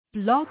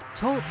Blog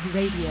Talk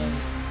Radio.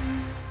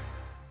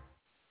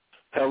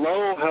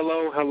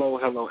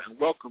 Hello, and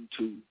welcome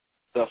to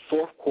the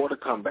fourth quarter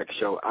comeback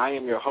show. I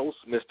am your host,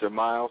 Mr.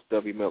 Myles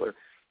W. Miller.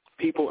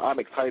 People, I'm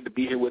excited to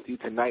be here with you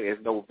tonight.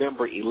 It's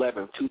November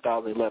 11th,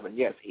 2011.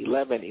 Yes,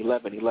 11.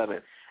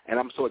 And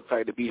I'm so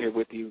excited to be here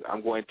with you.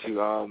 I'm going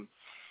to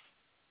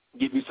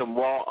give you some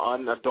raw,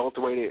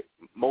 unadulterated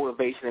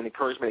motivation and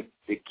encouragement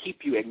to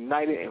keep you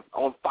ignited and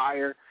on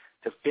fire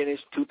to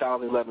finish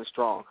 2011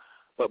 strong.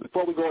 But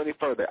before we go any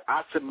further,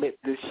 I submit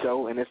this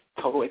show and its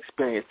total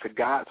experience to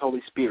God's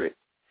Holy Spirit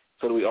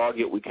so that we all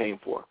get what we came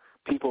for.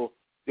 People,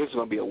 this is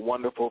going to be a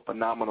wonderful,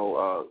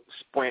 phenomenal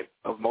sprint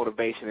of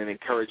motivation and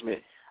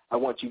encouragement. I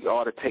want you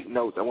all to take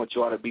notes. I want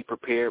you all to be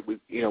prepared.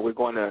 We're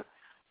going to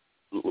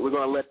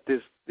let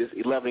this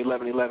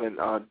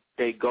 11-11-11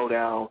 day go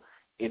down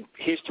in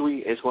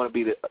history. It's going to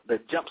be the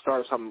jump start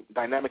of something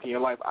dynamic in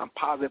your life. I'm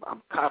positive.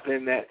 I'm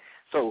confident in that.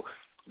 So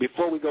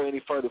before we go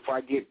any further, before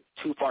I get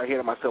too far ahead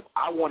of myself,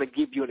 I want to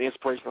give you an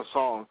inspirational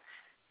song,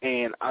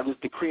 and I just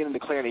decree and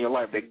declare in your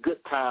life that good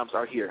times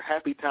are here.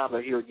 Happy times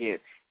are here again.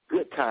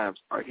 Good times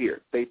are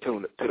here. Stay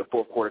tuned to the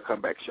fourth quarter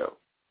comeback show.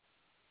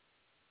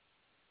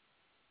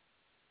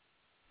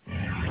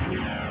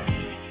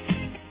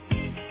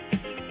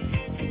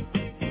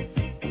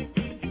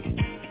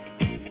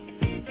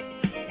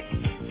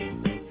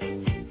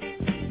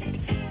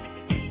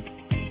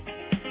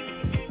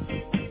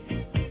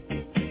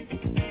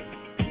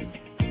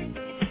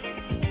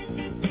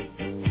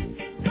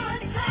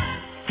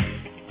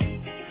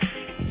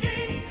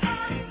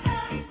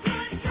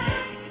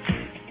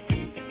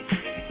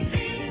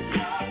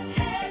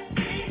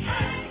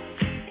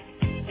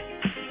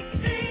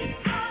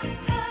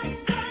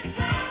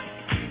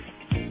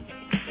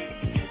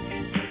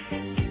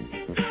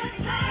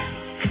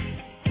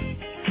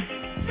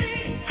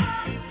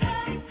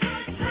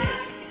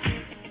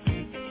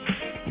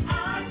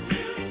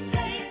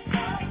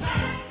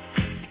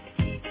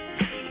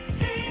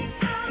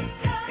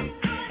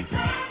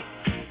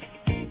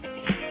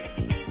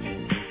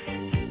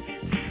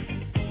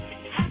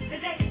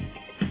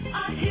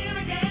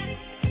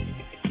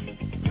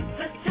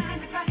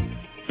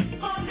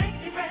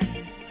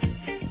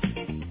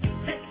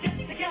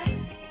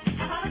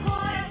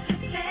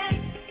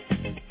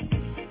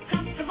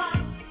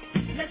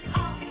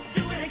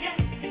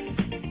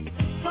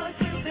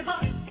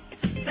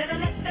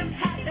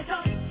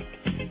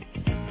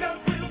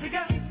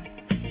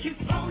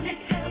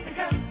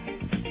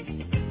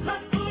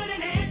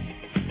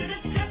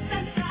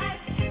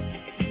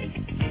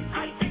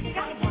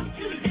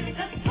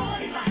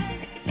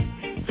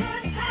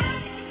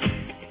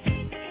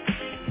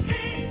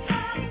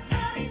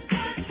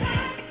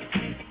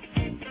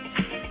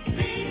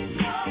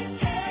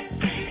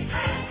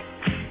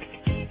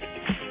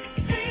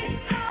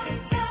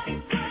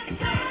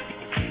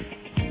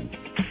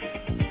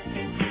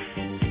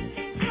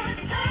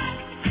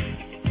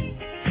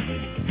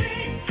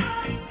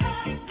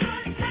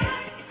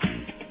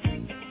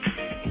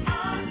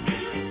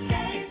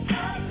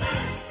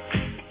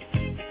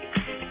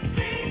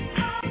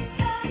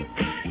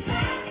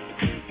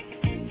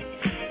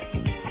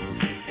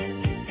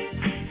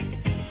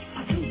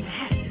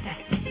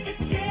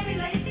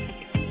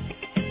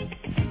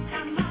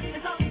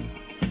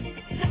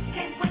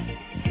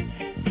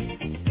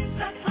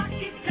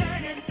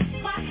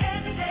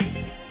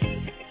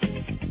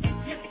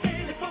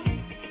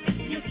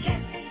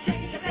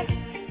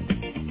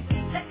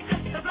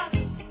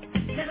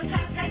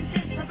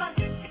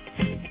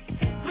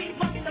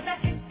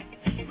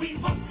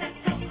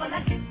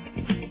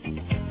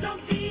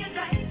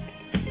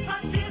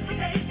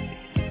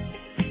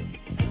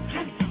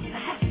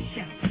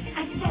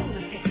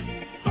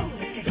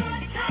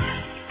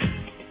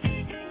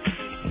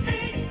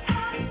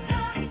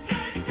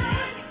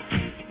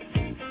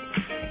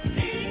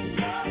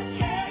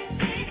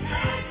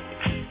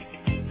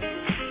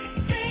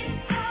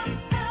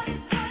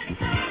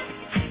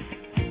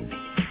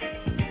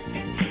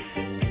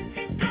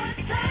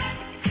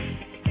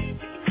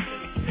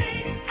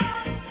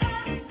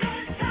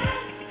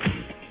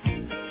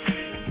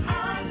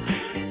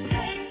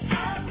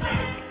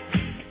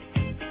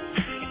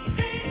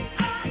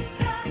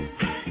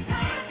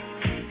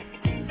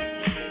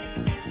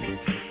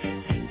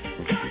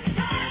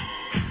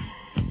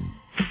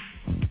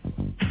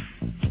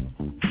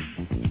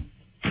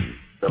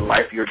 The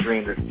life of your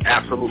dreams is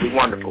absolutely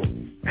wonderful,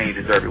 and you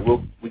deserve it.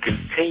 We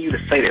continue to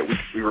say that.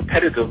 We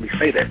repetitively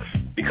say that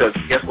because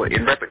guess what?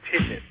 In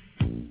repetition,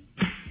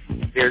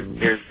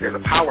 there's a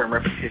power in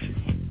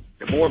repetition.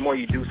 The more and more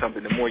you do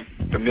something, the more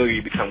familiar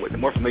you become with. The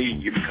more familiar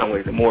you become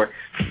with, the more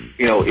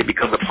it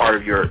becomes a part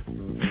of your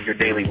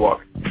daily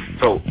walk.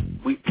 So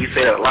we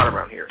say that a lot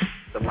around here.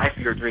 The life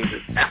of your dreams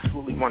is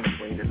absolutely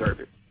wonderful, and you deserve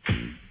it.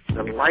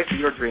 The life of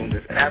your dreams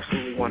is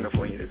absolutely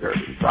wonderful, and you deserve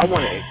it. So I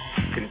want to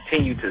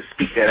continue to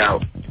speak that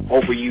out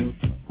over you,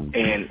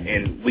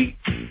 and we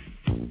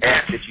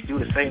ask that you do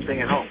the same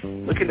thing at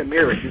home. Look in the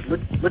mirror and just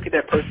look at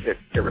that person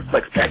that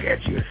reflects back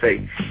at you and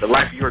say, the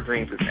life of your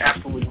dreams is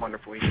absolutely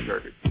wonderful and you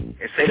deserve it.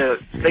 And say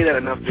that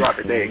enough throughout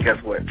the day, and guess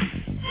what?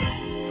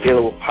 It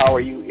will empower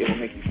you. It will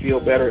make you feel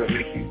better. It'll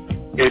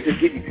just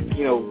give you,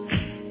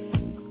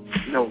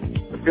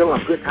 the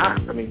feeling of good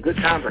times. I mean, good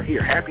times are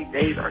here. Happy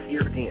days are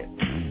here again.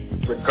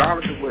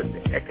 Regardless of what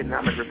the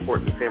economic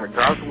reports are saying,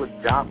 regardless of what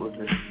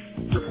joblessness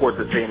reports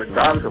are saying,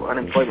 regardless of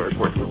unemployment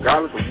reports,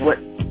 regardless of what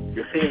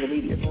you're seeing in the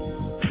media,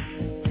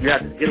 you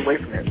have to get away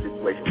from that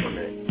situation for a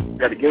minute. You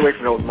have to get away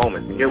from those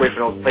moments and get away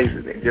from those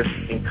places and just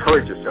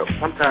encourage yourself.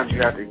 Sometimes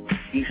you have to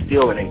be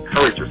still and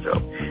encourage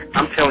yourself.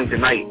 I'm telling you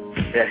tonight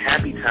that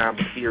happy times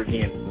are here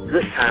again.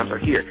 Good times are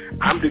here.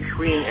 I'm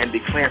decreeing and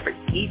declaring for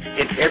each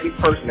and every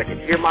person that can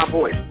hear my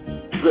voice,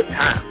 good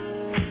times.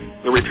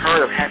 The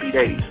return of happy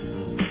days.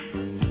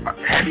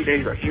 Happy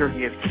days are here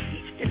again for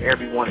each and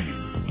every one of you.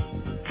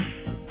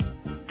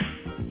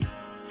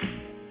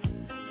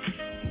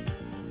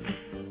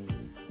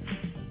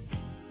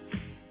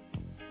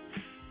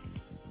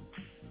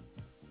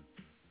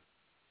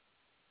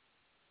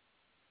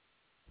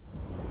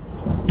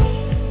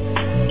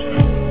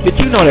 Did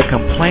you know that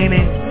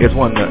complaining is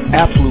one of the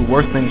absolute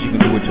worst things you can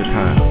do with your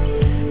time?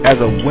 As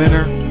a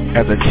winner,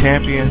 as a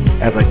champion,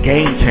 as a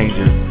game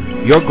changer,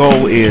 your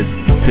goal is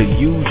to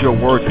use your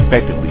words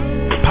effectively.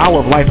 The power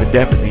of life and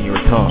death is in your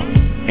tongue,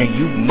 and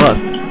you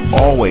must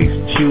always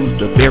choose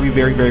the very,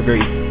 very, very,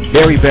 very,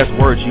 very best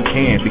words you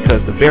can,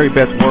 because the very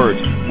best words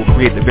will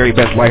create the very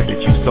best life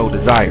that you so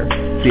desire.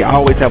 See, I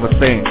always have a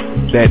saying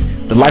that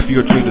the life of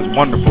your dreams is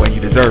wonderful and you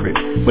deserve it,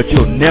 but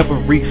you'll never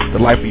reach the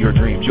life of your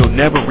dreams. You'll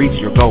never reach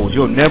your goals.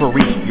 You'll never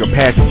reach your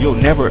passions.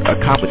 You'll never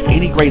accomplish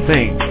any great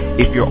thing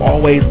if you're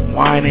always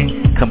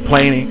whining,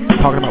 complaining,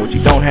 talking about what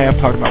you don't have,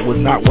 talking about what's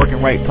not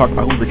working right, talking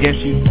about who's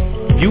against you.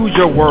 Use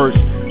your words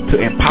to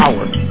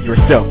empower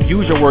yourself.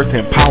 Use your words to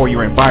empower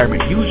your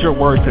environment. Use your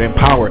words to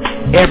empower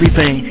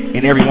everything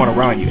and everyone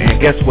around you.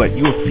 And guess what?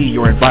 You'll see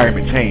your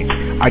environment change.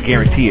 I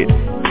guarantee it.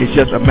 It's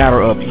just a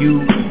matter of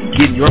you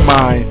getting your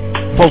mind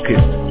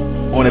focused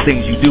on the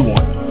things you do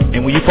want.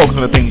 And when you focus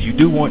on the things you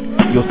do want,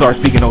 you'll start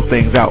speaking those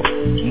things out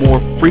more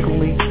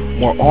frequently,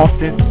 more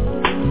often,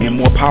 and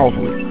more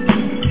powerfully.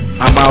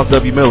 I'm Myles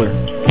W. Miller,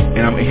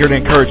 and I'm here to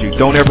encourage you.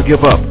 Don't ever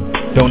give up.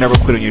 Don't ever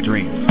quit on your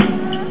dreams.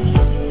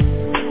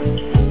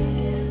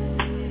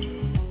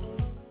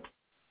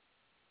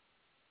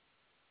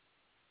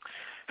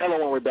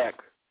 Hello, and we're back.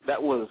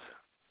 That was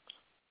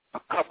a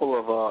couple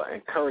of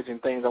encouraging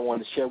things I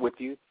wanted to share with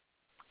you.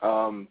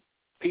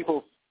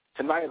 People,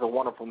 tonight is a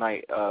wonderful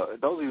night. Those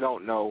of you who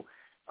don't know,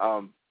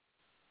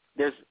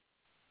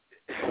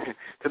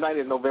 tonight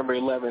is November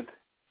 11th,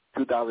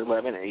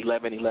 2011, and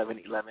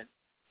 11/11/11.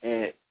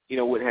 And,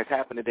 what has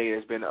happened today,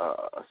 there's been a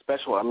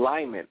special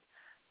alignment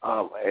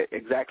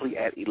exactly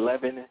at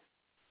 11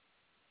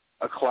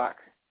 o'clock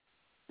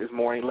this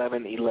morning,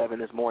 11/11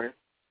 this morning.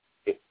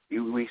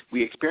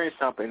 We experienced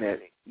something that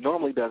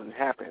normally doesn't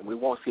happen. We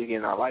won't see it again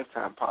in our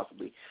lifetime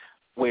possibly,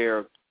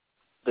 where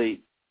the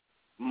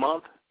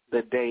month,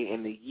 the day,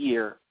 and the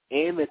year,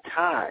 and the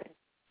time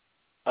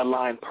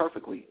align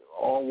perfectly,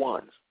 all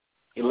ones,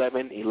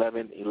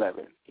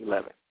 11/11/11/11.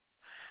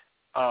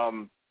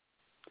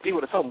 People,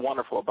 there's something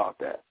wonderful about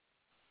that.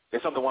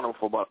 There's something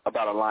wonderful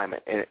about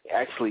alignment. And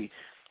actually,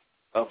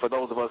 for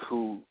those of us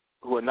who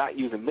are not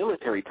using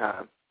military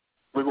time,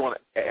 we're going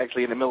to,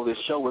 actually in the middle of this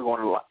show,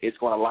 it's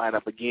going to line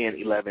up again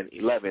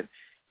 11/11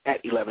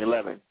 at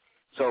 11/11.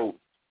 So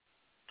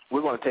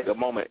we're going to take a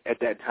moment at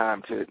that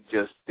time to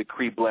just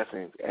decree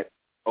blessings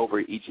over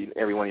each and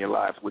every one of your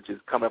lives, which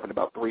is coming up in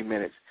about 3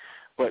 minutes.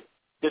 But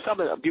there's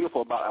something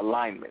beautiful about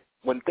alignment.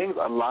 When things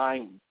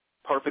align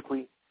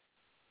perfectly,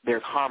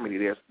 there's harmony,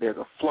 there's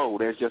a flow,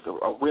 there's just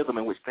a rhythm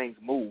in which things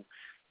move.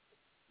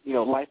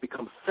 Life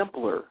becomes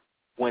simpler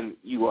when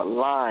you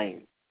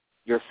align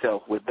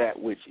yourself with that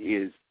which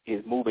is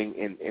moving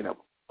in a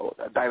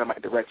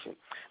dynamite direction.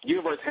 The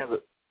universe has a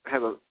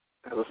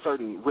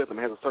certain rhythm,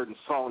 has a certain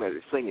song that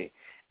it's singing,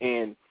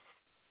 and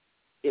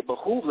it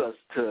behooves us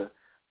to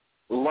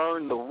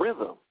learn the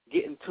rhythm,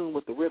 get in tune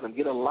with the rhythm,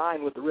 get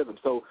aligned with the rhythm.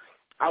 So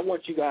I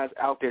want you guys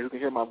out there who can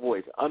hear my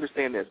voice,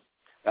 understand this.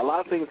 A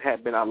lot of things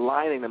have been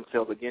aligning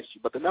themselves against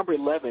you, but the number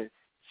 11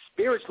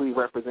 spiritually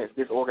represents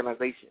this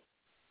organization.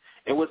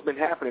 And what's been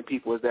happening,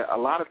 people, is that a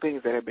lot of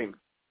things that have been,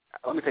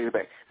 let me take it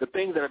back, the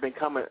things that have been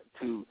coming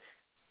to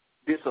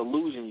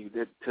disillusion you,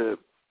 to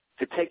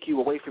take you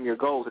away from your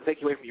goals, to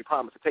take you away from your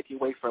promise, to take you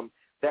away from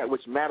that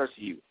which matters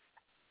to you.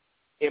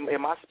 In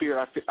my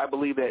spirit, I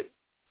believe that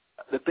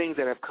the things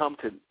that have come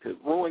to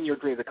ruin your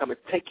dreams, that come to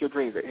take your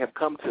dreams, that have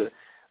come to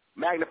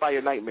magnify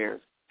your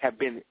nightmares, have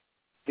been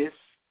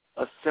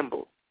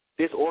disassembled,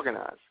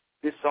 disorganized,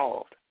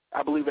 dissolved.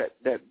 I believe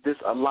that this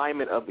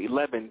alignment of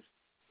 11s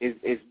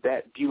is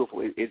that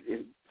beautiful.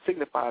 It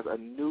signifies a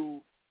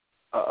new,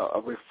 a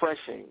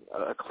refreshing,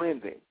 a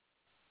cleansing.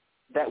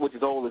 That which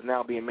is old is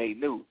now being made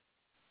new.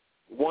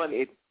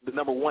 The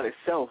number one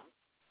itself,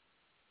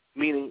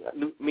 meaning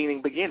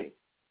beginning.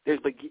 There's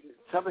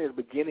something is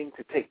beginning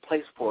to take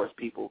place for us,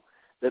 people,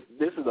 that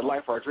this is the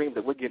life of our dreams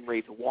that we're getting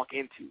ready to walk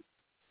into.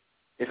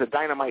 It's a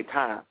dynamite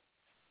time.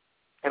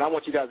 And I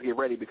want you guys to get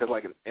ready because,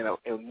 like,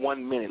 in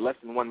 1 minute, less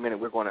than 1 minute,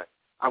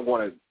 I'm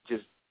going to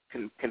just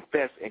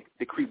confess and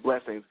decree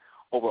blessings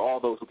over all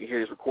those who can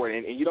hear this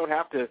recording. And you don't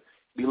have to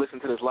be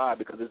listening to this live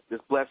because this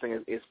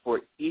blessing is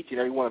for each and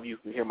every one of you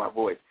who can hear my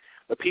voice.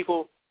 But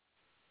people,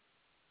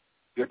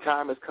 your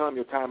time has come.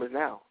 Your time is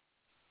now.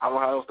 I don't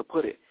know how else to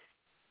put it.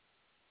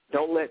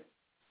 Don't let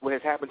what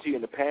has happened to you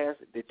in the past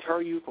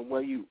deter you from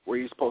where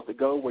you're supposed to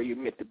go, where you're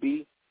meant to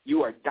be.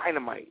 You are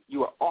dynamite.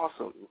 You are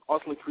awesome,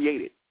 awesomely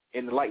created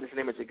in the likeness and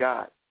image of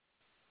God.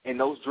 And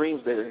those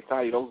dreams that are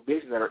inside you, those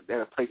visions that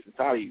are placed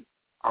inside of you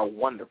are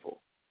wonderful.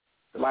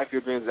 The life of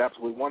your dreams is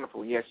absolutely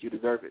wonderful, and yes, you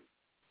deserve it.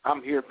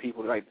 I'm here,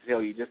 people, tonight to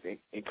tell you, just to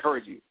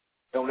encourage you.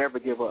 Don't ever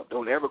give up.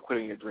 Don't ever quit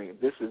on your dreams.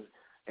 This is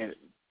a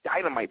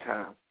dynamite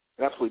time,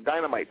 an absolute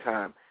dynamite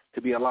time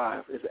to be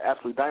alive. It's an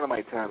absolute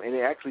dynamite time. And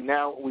actually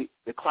now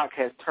the clock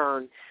has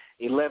turned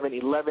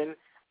 11:11.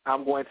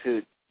 I'm going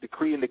to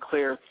decree and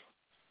declare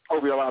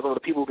over your lives, over the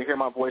people who can hear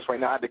my voice right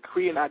now. I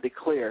decree and I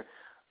declare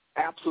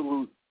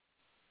absolute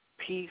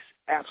peace,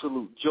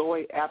 absolute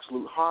joy,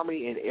 absolute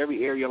harmony in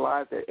every area of your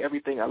lives, that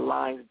everything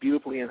aligns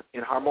beautifully and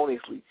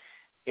harmoniously.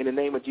 In the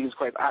name of Jesus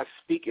Christ, I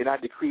speak and I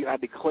decree and I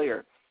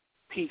declare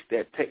peace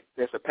that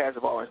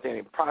surpasses all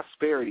understanding,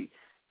 prosperity,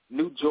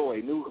 new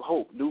joy, new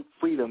hope, new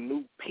freedom,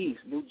 new peace,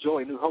 new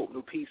joy, new hope,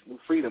 new peace, new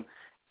freedom.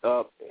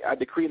 I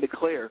decree and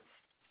declare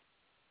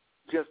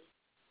just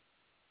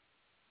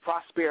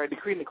prosperity. I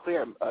decree and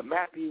declare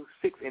Matthew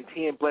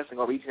 6:10 blessing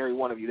over each and every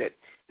one of you,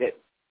 that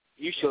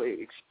you shall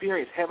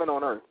experience heaven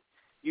on earth.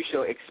 You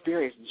shall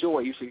experience joy.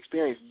 You shall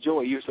experience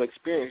joy. You shall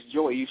experience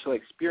joy. You shall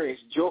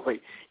experience joy.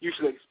 You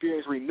shall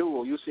experience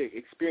renewal. You shall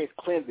experience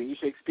cleansing. You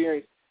shall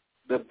experience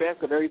the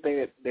best of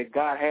everything that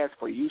God has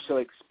for you. You shall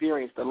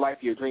experience the life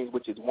of your dreams,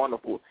 which is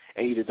wonderful,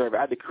 and you deserve it.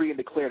 I decree and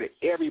declare that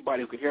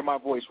everybody who can hear my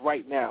voice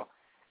right now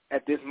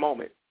at this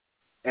moment,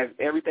 as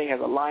everything has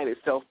aligned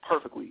itself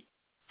perfectly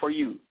for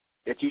you,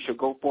 that you shall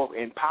go forth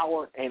in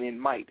power and in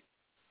might,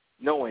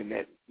 knowing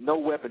that no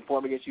weapon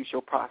formed against you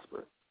shall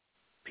prosper.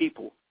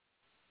 People,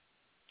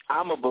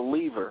 I'm a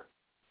believer,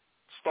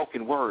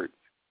 spoken words.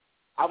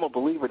 I'm a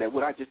believer that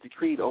what I just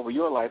decreed over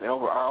your life and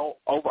over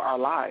our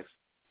lives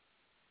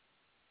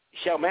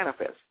shall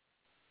manifest.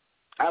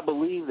 I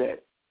believe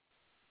that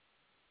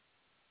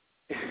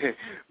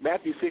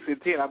Matthew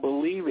 6:10. I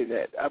believe in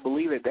that. I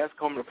believe that that's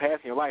coming to pass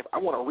in your life. I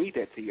want to read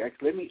that to you.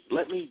 Actually,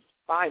 let me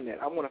find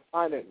that. I want to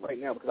find that right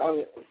now because I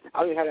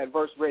don't even have that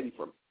verse ready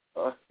for.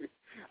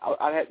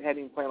 I hadn't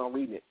even planned on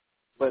reading it,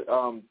 but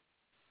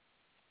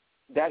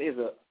that is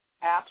a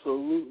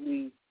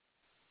absolutely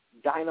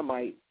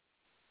dynamite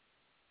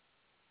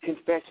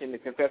confession to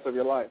confess of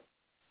your life.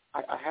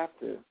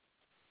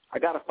 I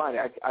got to find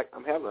it.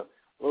 I'm having a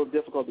little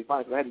difficulty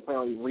finding it because I hadn't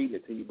planned on even reading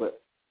it to you.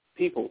 But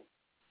people,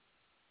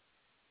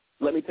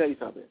 let me tell you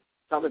something.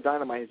 Something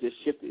dynamite has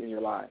just shifted in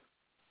your life.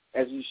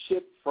 As we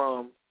shift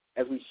from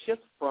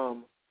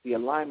the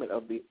alignment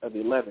of the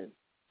 11,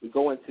 we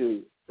go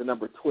into the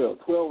number 12.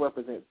 12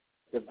 represents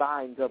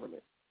divine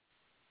government.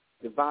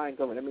 Divine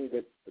government. That means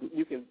that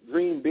you can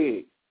dream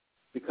big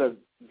because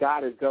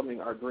God is governing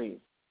our dreams.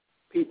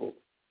 People,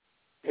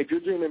 if you're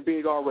dreaming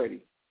big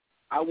already,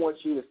 I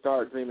want you to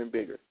start dreaming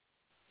bigger.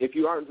 If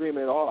you aren't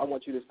dreaming at all, I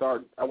want you to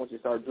start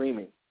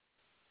dreaming.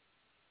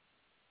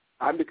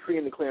 I'm decreeing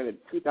and declaring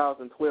that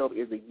 2012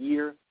 is the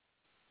year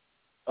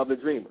of the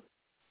dreamer.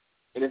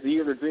 And it's the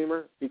year of the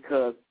dreamer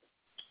because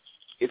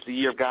it's the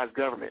year of God's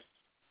government.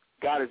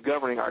 God is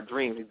governing our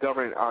dreams. He's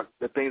governing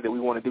the things that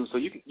we want to do. So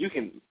you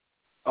can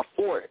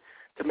afford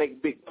to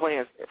make big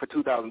plans for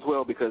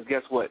 2012 because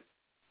guess what?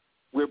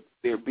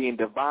 They're being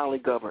divinely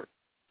governed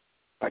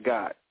by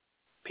God.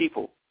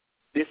 People,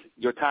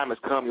 your time has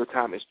come. Your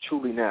time is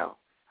truly now.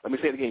 Let me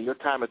say it again. Your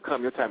time has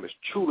come. Your time is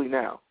truly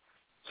now.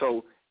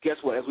 So guess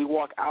what? As we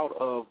walk out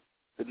of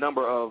the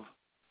number of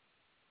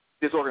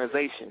this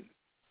organization,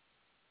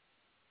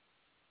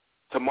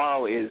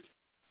 tomorrow is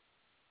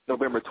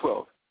November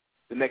 12th.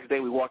 The next day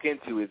we walk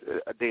into is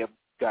a day of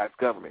God's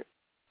government.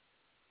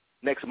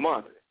 Next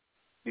month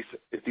is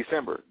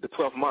December, the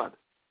 12th month.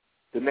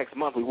 The next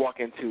month we walk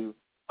into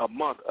a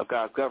month of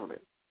God's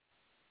government.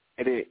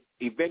 And then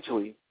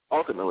eventually,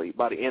 ultimately,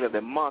 by the end of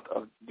the month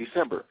of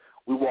December,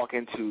 we walk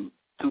into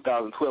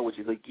 2012, which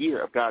is a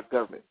year of God's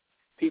government.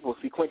 People,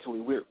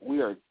 sequentially,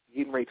 we are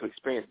getting ready to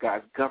experience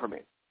God's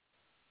government,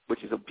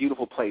 which is a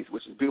beautiful place,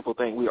 which is a beautiful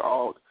thing. We're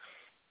all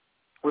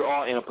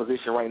in a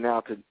position right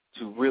now to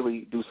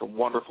really do some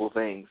wonderful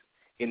things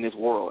in this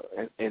world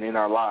and in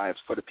our lives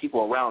for the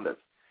people around us.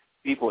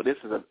 People, this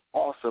is an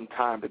awesome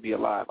time to be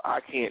alive. I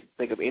can't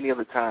think of any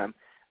other time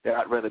that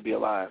I'd rather be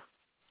alive.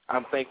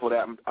 I'm thankful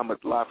that I'm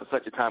alive for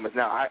such a time as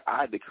now.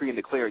 I decree and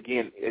declare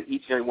again,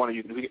 each and every one of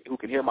you who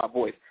can hear my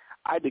voice,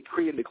 I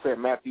decree and declare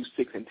Matthew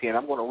 6:10.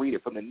 I'm going to read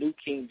it from the New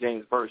King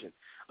James Version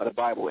of the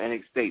Bible, and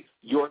it states,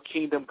 your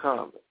kingdom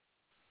come.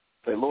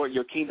 Say, Lord,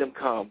 your kingdom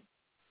come.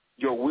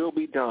 Your will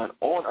be done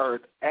on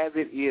earth as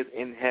it is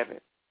in heaven.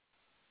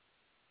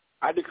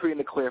 I decree and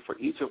declare for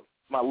each of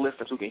my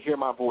listeners who can hear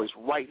my voice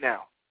right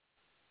now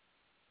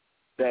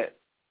that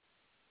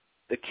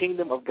the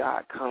kingdom of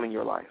God come in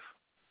your life,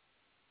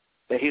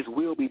 that his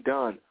will be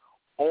done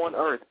on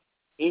earth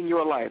in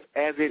your life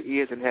as it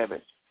is in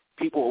heaven.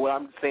 People, what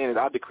I'm saying is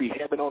I decree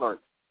heaven on earth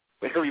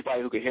for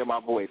everybody who can hear my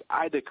voice.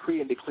 I decree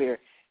and declare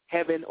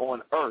heaven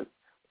on earth,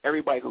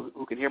 everybody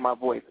who can hear my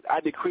voice. I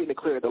decree and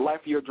declare the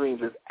life of your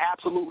dreams is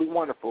absolutely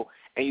wonderful,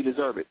 and you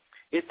deserve it.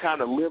 It's time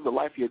to live the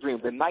life of your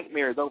dreams. The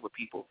nightmare is over,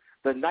 people.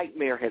 The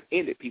nightmare has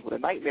ended, people. The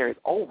nightmare is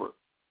over.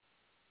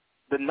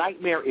 The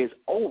nightmare is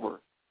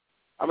over.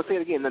 I'm going to say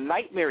it again. The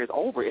nightmare is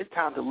over. It's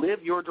time to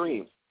live your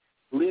dreams.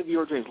 Live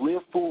your dreams.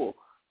 Live full.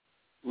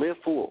 Live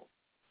full.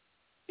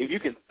 If you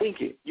can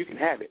think it, you can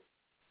have it.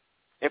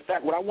 In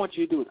fact, what I want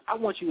you to do is I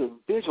want you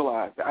to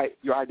visualize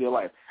your ideal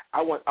life.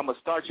 I'm going to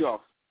start you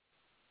off,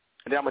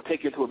 and then I'm going to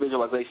take you into a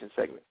visualization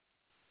segment.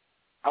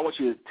 I want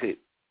you to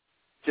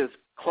just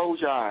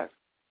close your eyes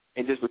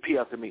and just repeat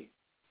after me.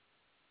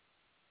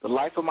 The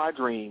life of my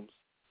dreams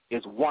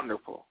is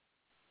wonderful,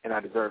 and I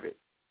deserve it.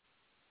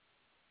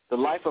 The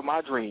life of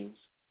my dreams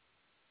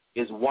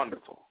is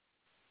wonderful,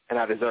 and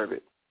I deserve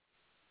it.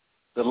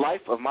 The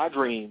life of my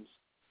dreams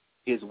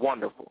is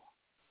wonderful,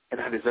 and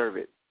I deserve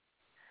it.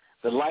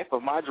 The life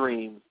of my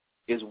dreams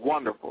is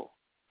wonderful,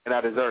 and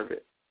I deserve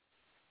it.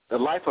 The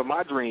life of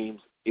my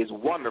dreams is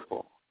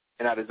wonderful,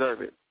 and I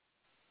deserve it.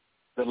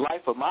 The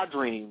life of my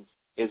dreams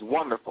is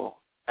wonderful,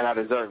 and I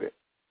deserve it.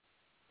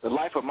 The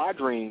life of my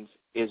dreams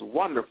is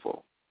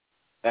wonderful,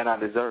 and I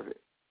deserve it.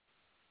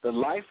 The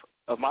life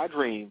of my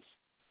dreams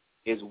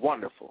is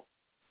wonderful,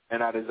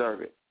 and I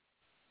deserve it.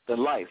 The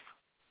life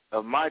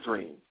of my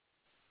dreams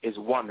is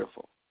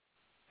wonderful,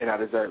 and I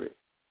deserve it.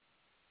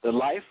 The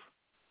life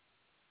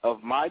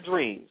of my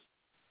dreams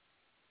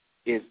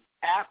is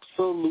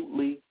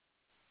absolutely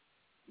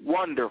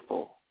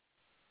wonderful,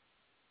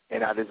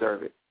 and I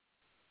deserve it.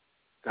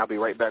 And I'll be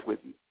right back with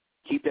you.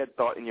 Keep that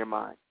thought in your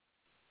mind.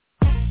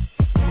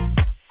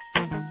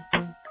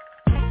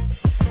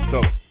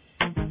 So,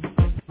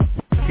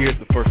 here's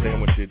the first thing I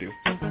want you to do.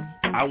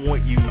 I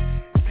want you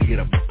to get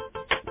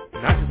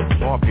not just a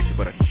small picture,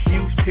 but a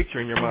huge picture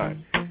in your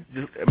mind.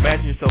 Just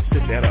imagine yourself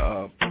sitting at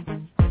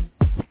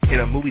in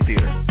a movie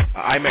theater, an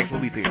IMAX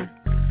movie theater,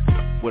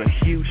 with a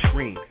huge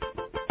screen.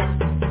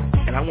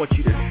 And I want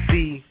you to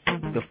see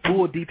the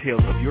full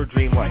details of your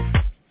dream life.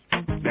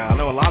 Now, I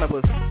know a lot of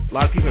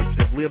people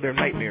have lived their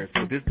nightmares,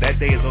 but that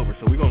day is over.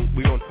 So we're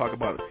gonna talk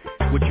about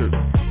what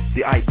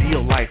the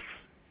ideal life,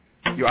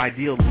 your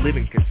ideal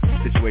living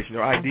situation,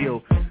 your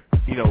ideal,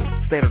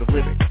 standard of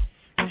living.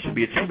 It should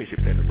be a championship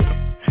standard of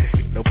living.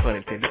 No pun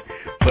intended.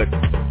 But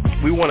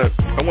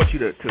I want you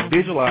to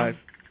visualize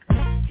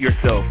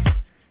yourself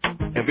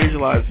and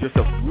visualize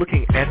yourself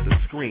looking at the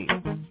screen.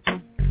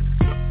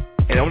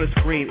 And on the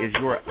screen is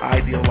your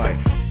ideal life.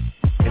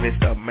 And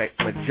it's a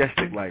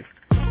majestic life.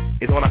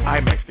 It's on an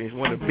IMAX screen. It's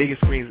one of the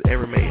biggest screens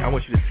ever made. I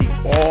want you to see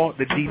all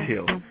the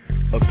details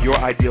of your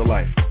ideal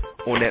life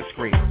on that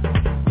screen.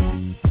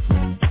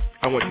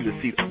 I want you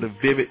to see the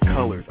vivid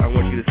colors. I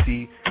want you to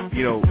see,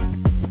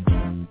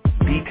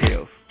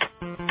 details.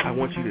 I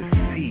want you to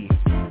see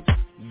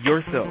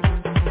yourself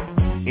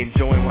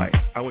enjoying life.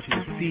 I want you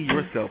to see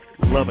yourself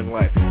loving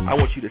life. I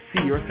want you to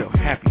see yourself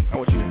happy. I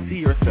want you to see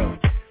yourself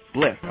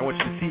blessed. I want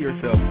you to see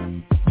yourself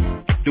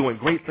doing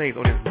great things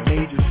on this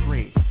major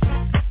screen.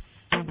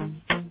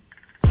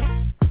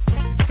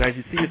 Now, as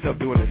you see yourself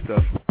doing this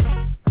stuff,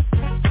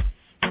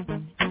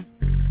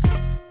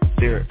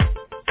 there are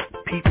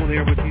people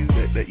there with you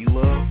that you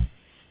love.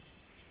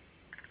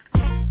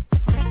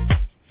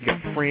 You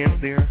got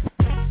friends there.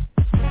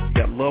 You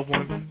got loved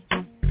ones.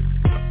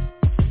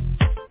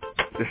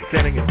 The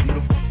setting is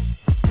beautiful.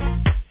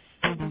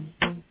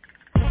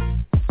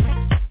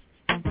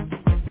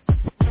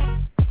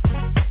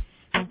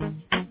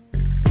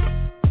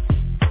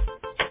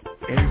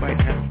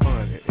 Everybody's having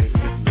fun. This is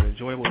an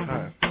enjoyable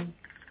time.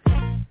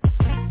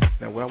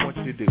 Now, what I want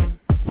you to do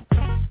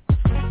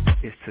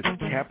is to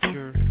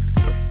capture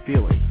the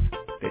feelings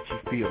that you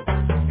feel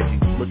as you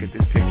look at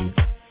this picture.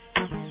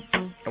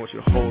 I want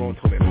you to hold on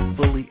to it and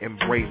fully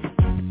embrace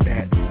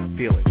that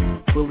feeling.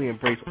 Fully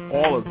embrace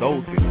all of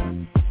those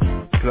feelings.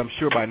 Because I'm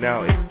sure by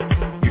now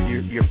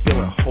you're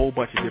feeling a whole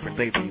bunch of different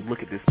things when you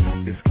look at this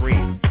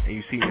screen and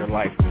you see your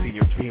life, you see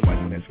your dream life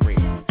on that screen.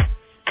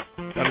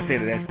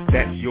 Understand that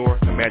that's your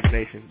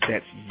imagination,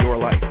 that's your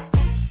life.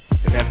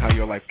 And that's how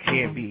your life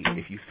can be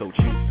if you so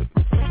choose to.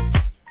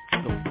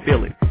 So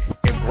feel it.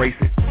 Embrace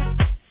it.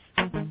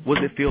 What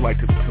does it feel like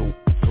to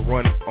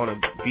run on a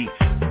beach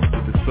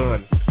with the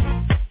sun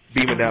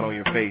beaming down on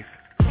your face?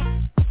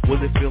 What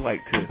does it feel like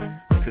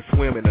to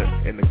swim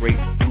in the great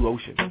blue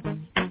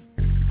ocean?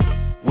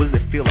 What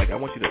does it feel like? I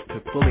want you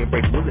to fully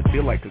embrace it. What does it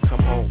feel like to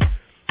come home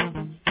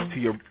to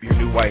your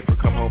new wife or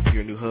come home to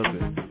your new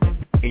husband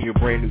in your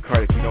brand new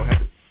car that you don't have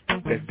to,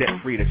 that's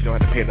debt free, that you don't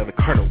have to pay another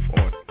car note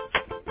on?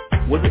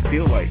 What does it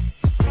feel like?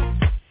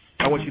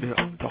 I want you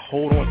to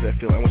hold on to that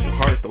feeling. I want you to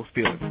harness those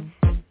feelings.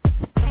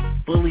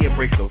 Fully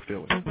embrace those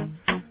feelings.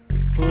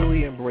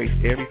 Fully embrace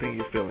everything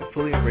you're feeling.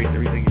 Fully embrace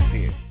everything you're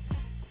seeing.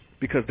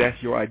 because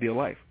that's your ideal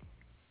life.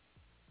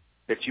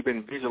 That you've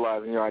been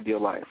visualizing your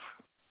ideal life.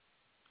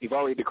 You've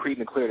already decreed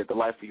and declared that the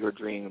life of your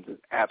dreams is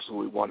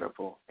absolutely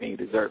wonderful and you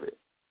deserve it.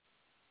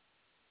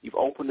 You've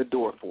opened the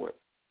door for it.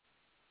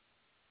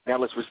 Now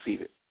let's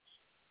receive it.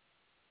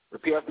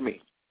 Repeat after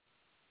me.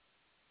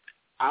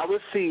 I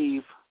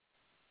receive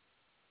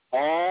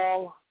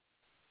all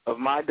of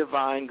my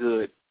divine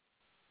good,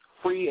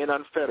 free and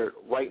unfettered,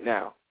 right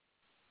now.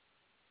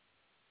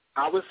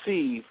 I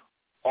receive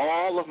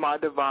all of my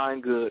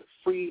divine good,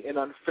 free and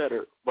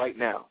unfettered, right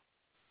now.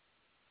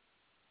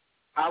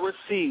 I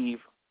receive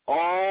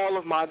all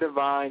of my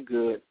divine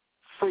good,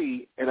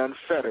 free and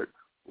unfettered,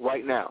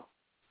 right now.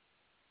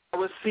 I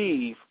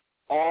receive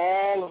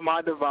all of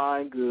my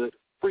divine good,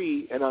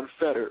 free and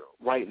unfettered,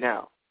 right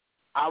now.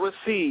 I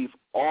receive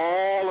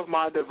all of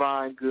my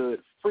divine good,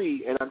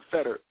 free and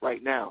unfettered,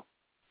 right now.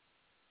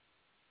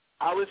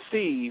 I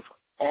receive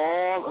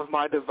all of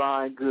my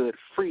divine good,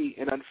 free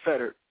and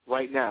unfettered,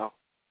 right now.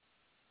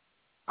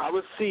 I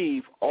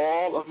receive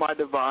all of my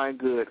divine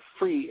good,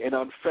 free and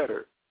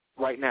unfettered,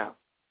 right now.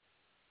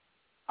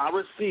 I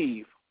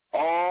receive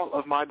all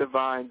of my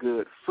divine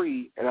good,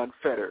 free and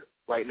unfettered,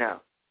 right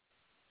now.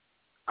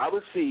 I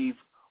receive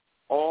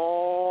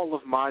all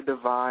of my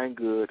divine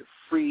good,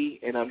 free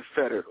and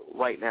unfettered,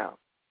 right now.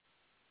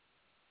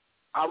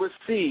 I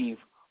receive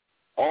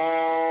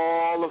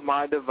all of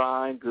my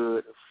divine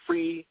good,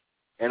 free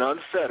and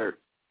unfettered,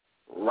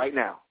 right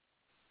now.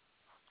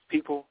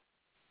 People,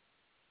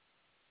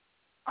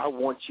 I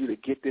want you to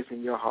get this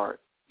in your heart,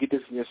 get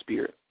this in your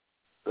spirit.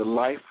 The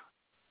life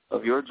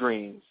of your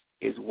dreams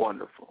is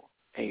wonderful,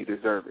 and you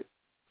deserve it.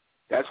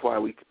 That's why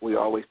we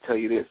always tell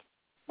you this,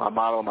 my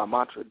motto, my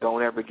mantra,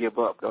 don't ever give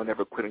up, don't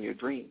ever quit on your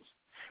dreams.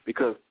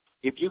 Because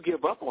if you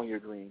give up on your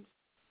dreams,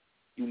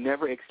 you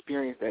never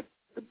experience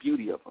the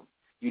beauty of them.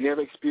 You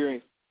never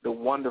experience the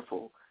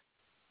wonderful,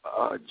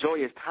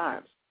 joyous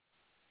times.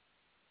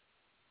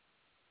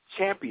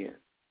 Champions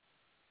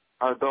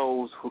are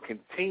those who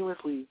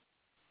continuously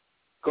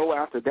go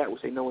after that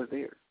which they know is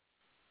theirs.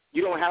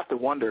 You don't have to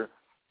wonder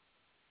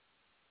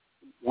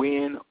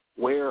when,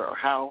 where, or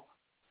how.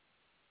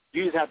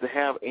 You just have to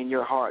have in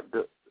your heart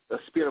the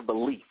spirit of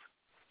belief.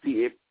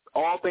 See,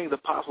 all things are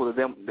possible to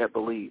them that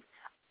believe.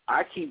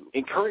 I keep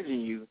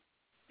encouraging you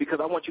because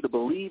I want you to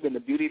believe in the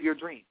beauty of your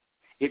dreams.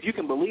 If you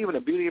can believe in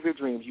the beauty of your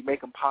dreams, you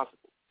make them possible.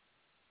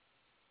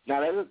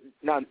 Now,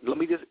 let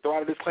me just throw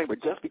out a disclaimer.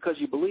 Just because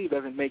you believe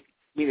doesn't mean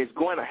it's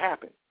going to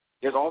happen.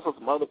 There's also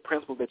some other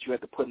principles that you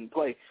have to put in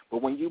play.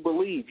 But when you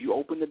believe, you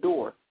open the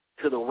door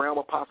to the realm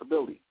of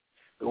possibility.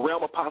 The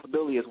realm of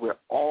possibility is where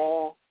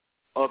all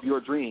of your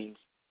dreams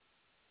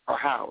are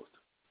housed.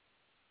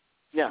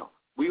 Now,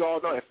 we all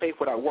know that faith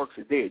without works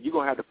is dead. You're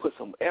going to have to put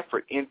some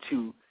effort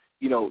into,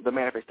 the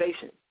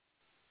manifestation,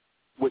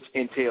 which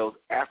entails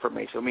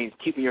affirmation. It means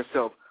keeping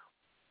yourself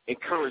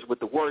encouraged with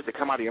the words that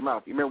come out of your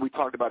mouth. You remember we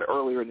talked about it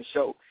earlier in the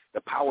show,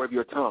 the power of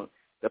your tongue.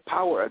 The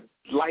power of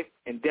life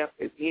and death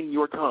is in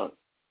your tongue,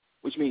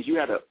 which means you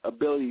have the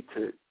ability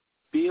to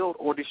build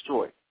or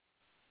destroy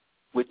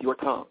with your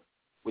tongue,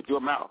 with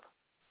your mouth.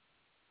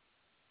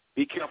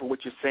 Be careful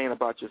what you're saying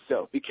about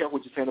yourself. Be careful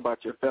what you're saying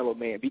about your fellow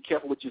man. Be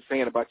careful what you're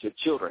saying about your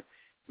children.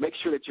 Make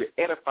sure that you're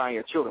edifying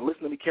your children.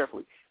 Listen to me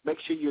carefully. Make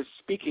sure you're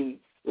speaking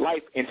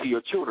life into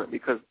your children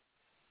because,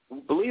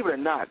 believe it or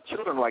not,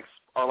 children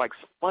are like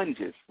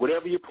sponges.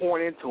 Whatever you're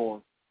pouring into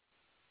them,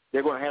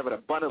 they're going to have it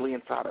abundantly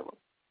inside of them.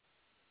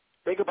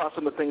 Think about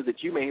some of the things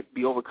that you may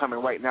be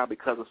overcoming right now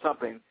because of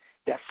something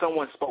that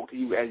someone spoke to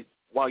you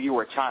while you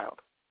were a child.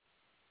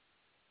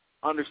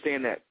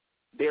 Understand that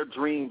their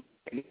dreams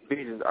and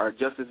visions are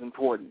just as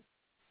important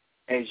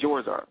as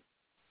yours are.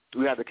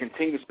 We have to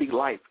continue to speak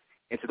life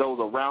into those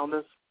around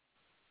us.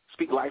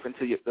 Speak life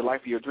into the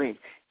life of your dreams.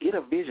 Get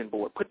a vision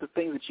board. Put the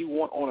things that you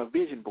want on a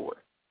vision board.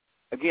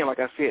 Again, like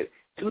I said,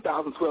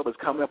 2012 is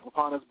coming up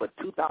upon us, but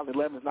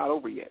 2011 is not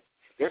over yet.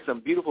 There's some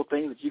beautiful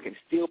things that you can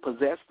still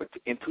possess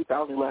in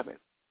 2011.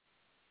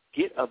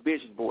 Get a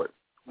vision board.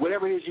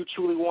 Whatever it is you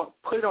truly want,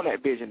 put it on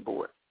that vision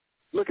board.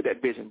 Look at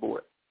that vision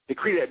board.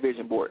 Decree that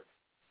vision board.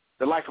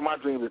 The life of my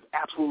dreams is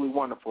absolutely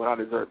wonderful, and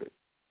I deserve it.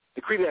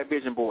 Decree that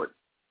vision board.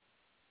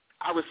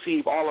 I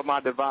receive all of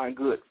my divine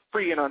good,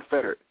 free and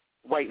unfettered,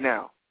 right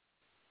now.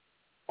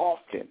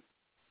 Often,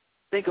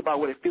 think about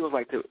what it feels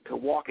like to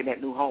walk in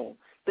that new home.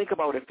 Think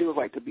about what it feels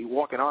like to be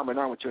walking arm in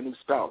arm with your new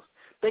spouse.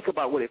 Think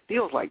about what it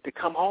feels like to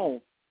come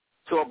home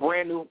to a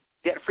brand new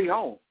debt-free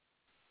home.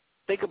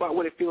 Think about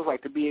what it feels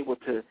like to be able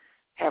to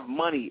have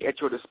money at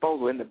your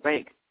disposal in the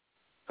bank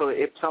so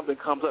that if something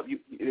comes up,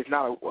 it's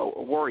not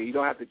a worry. You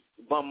don't have to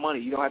bum money.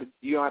 You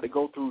don't have to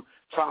go through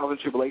trials and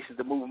tribulations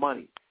to move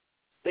money.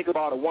 Think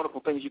about all the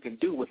wonderful things you can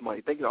do with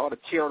money. Think of all the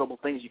charitable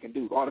things you can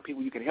do, all the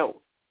people you can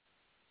help.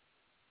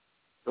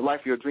 The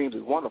life of your dreams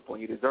is wonderful,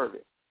 and you deserve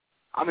it.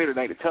 I'm here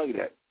tonight to tell you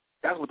that.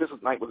 That's what this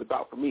night was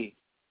about for me,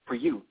 for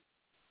you,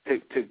 to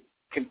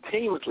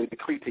continuously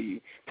decree to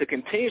you, to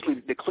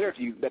continuously declare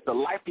to you that the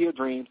life of your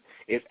dreams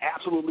is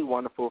absolutely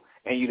wonderful,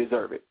 and you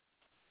deserve it.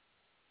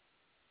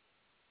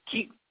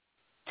 Keep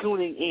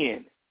tuning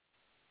in.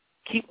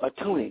 Keep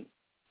attuning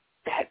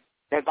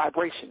that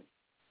vibration.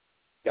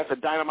 That's a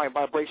dynamite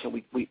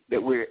vibration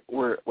that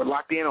we're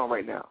locked in on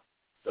right now.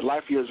 The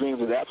life of your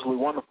dreams is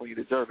absolutely wonderful. You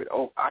deserve it.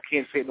 Oh, I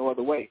can't say it no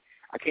other way.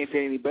 I can't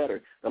say it any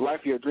better. The life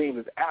of your dreams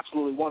is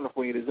absolutely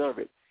wonderful. You deserve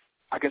it.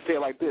 I can say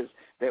it like this,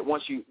 that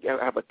once you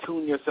have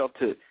attuned yourself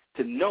to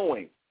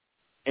knowing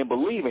and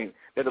believing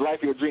that the life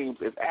of your dreams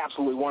is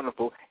absolutely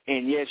wonderful,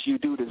 and yes, you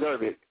do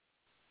deserve it,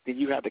 then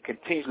you have to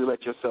continuously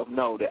let yourself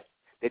know that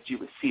you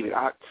receive it.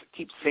 I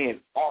keep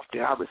saying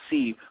often, I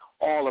receive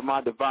all of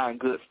my divine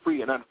goods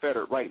free and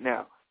unfettered right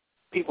now.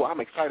 People, I'm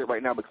excited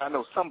right now because I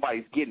know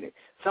somebody's getting it.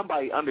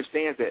 Somebody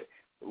understands that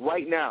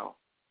right now,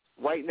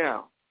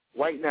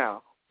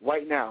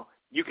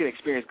 you can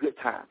experience good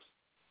times.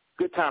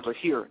 Good times are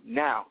here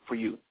now for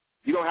you.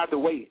 You don't have to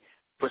wait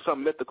for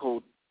some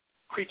mythical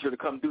creature to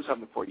come do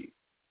something for you.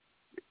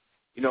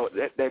 You know,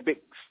 that big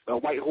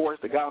white horse,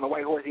 the guy on the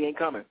white horse, he ain't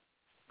coming.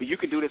 But you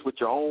can do this with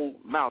your own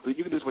mouth. You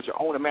can do this with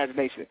your own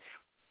imagination.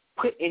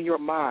 Put in your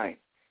mind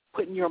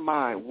what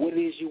it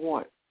is you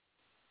want.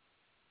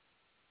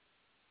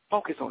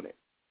 Focus on it.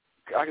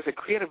 Like I said,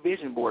 create a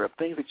vision board of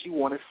things that you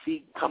want to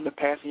see come to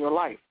pass in your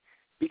life.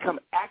 Become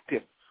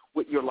active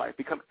with your life.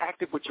 Become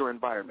active with your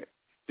environment.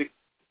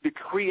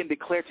 Decree and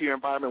declare to your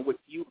environment what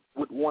you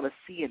would want to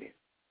see in it.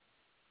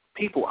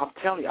 People, I'm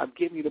telling you, I'm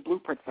giving you the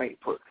blueprint tonight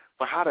for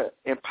how to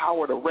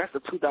empower the rest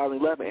of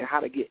 2011 and how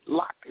to get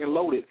locked and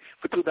loaded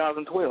for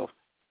 2012.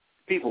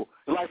 People,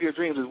 the life of your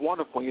dreams is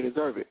wonderful and you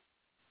deserve it.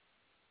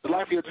 The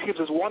life of your dreams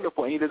is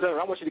wonderful and you deserve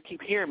it. I want you to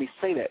keep hearing me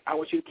say that. I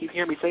want you to keep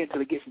hearing me say it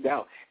until it gets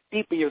down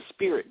deep in your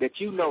spirit that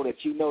you know that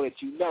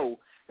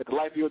the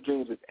life of your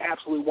dreams is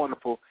absolutely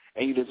wonderful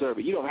and you deserve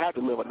it. You don't have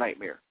to live a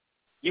nightmare.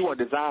 You are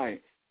designed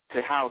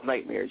to house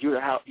nightmares.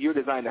 You're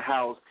designed to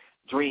house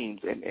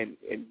dreams and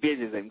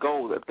visions and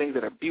goals of things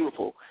that are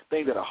beautiful,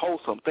 things that are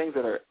wholesome, things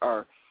that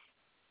are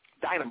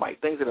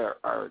dynamite, things that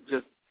are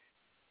just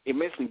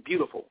immensely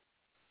beautiful,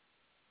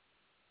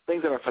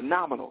 things that are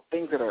phenomenal,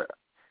 things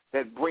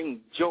that bring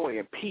joy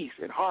and peace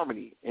and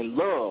harmony and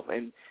love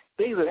and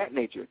things of that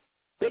nature.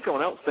 Think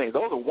on those things.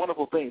 Those are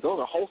wonderful things. Those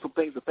are wholesome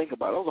things to think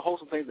about. Those are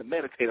wholesome things to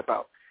meditate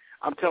about.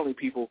 I'm telling you,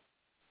 people,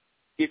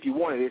 if you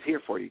want it, it's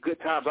here for you. Good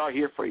times are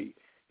here for you.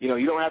 You know,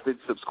 you don't have to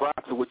subscribe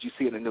to what you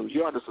see in the news.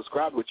 You don't have to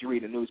subscribe to what you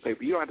read in the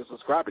newspaper. You don't have to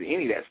subscribe to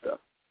any of that stuff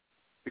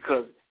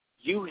because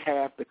you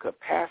have the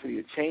capacity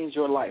to change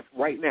your life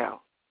right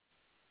now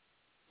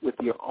with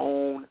your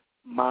own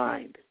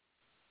mind.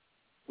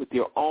 With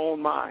your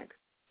own mind.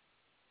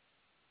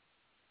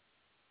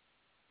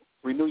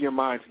 Renew your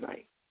mind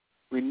tonight.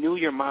 Renew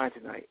your mind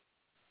tonight.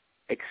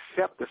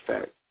 Accept the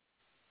fact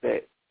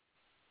that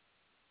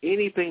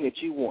anything that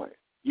you want,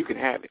 you can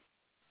have it.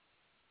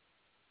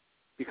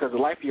 Because the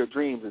life of your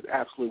dreams is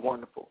absolutely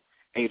wonderful,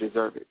 and you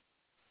deserve it.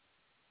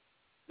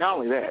 Not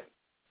only that,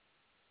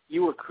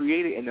 you were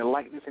created in the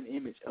likeness and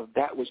image of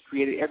that which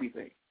created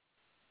everything,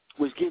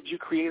 which gives you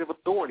creative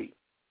authority.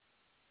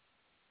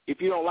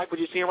 If you don't like what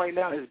you're seeing right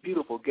now, it's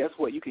beautiful. Guess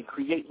what? You can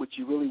create what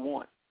you really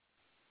want.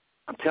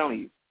 I'm telling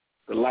you,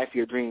 the life of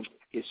your dreams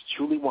is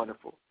truly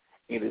wonderful,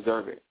 and you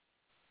deserve it.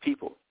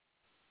 People,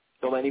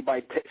 don't let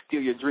anybody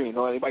steal your dream.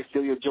 Don't let anybody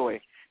steal your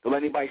joy. Don't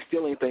let anybody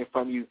steal anything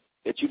from you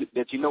that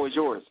you know is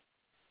yours.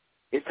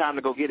 It's time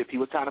to go get it,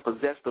 people. It's time to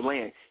possess the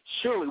land.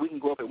 Surely we can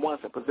go up at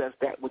once and possess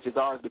that which is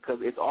ours because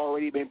it's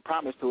already been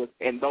promised to us.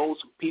 And those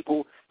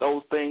people,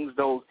 those things,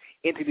 those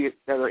entities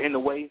that are in the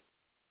way,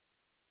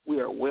 we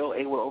are well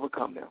able to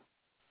overcome them.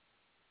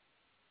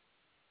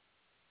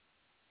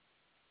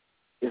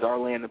 It's our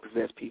land to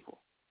possess, people.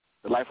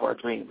 The life of our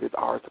dreams is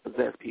ours to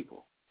possess,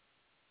 people.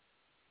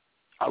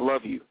 I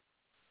love you.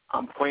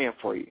 I'm praying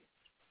for you.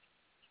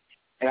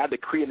 And I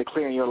decree and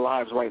declare in your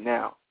lives right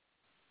now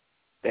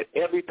that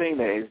everything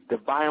that is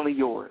divinely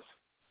yours,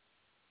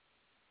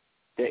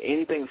 that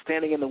anything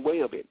standing in the way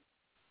of it,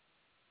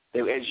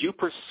 that as you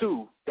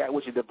pursue that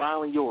which is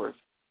divinely yours,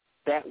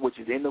 that which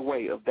is in the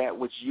way of that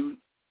which you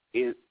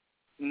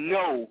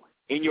know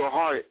in your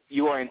heart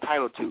you are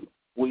entitled to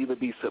will either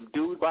be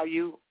subdued by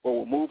you or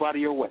will move out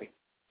of your way.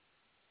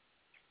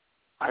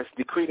 I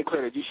decree and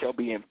declare that you shall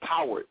be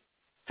empowered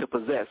to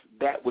possess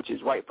that which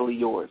is rightfully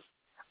yours.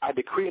 I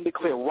decree and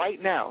declare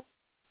right now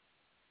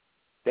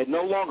that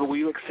no longer will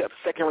you accept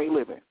second-rate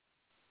living,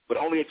 but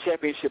only a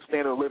championship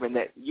standard of living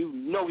that you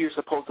know you're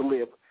supposed to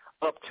live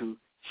up to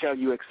shall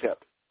you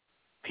accept.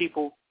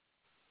 People,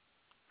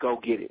 go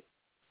get it.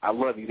 I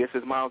love you. This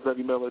is Myles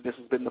W. Miller. This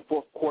has been the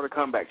Fourth Quarter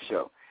Comeback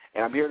Show,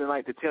 and I'm here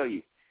tonight to tell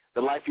you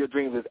the life of your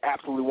dreams is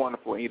absolutely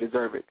wonderful, and you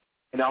deserve it.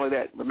 And not only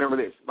that, remember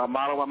this, my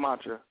motto, my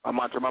mantra,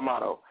 my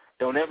motto,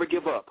 don't ever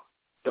give up,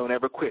 don't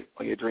ever quit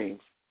on your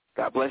dreams.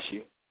 God bless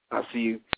you. I'll see you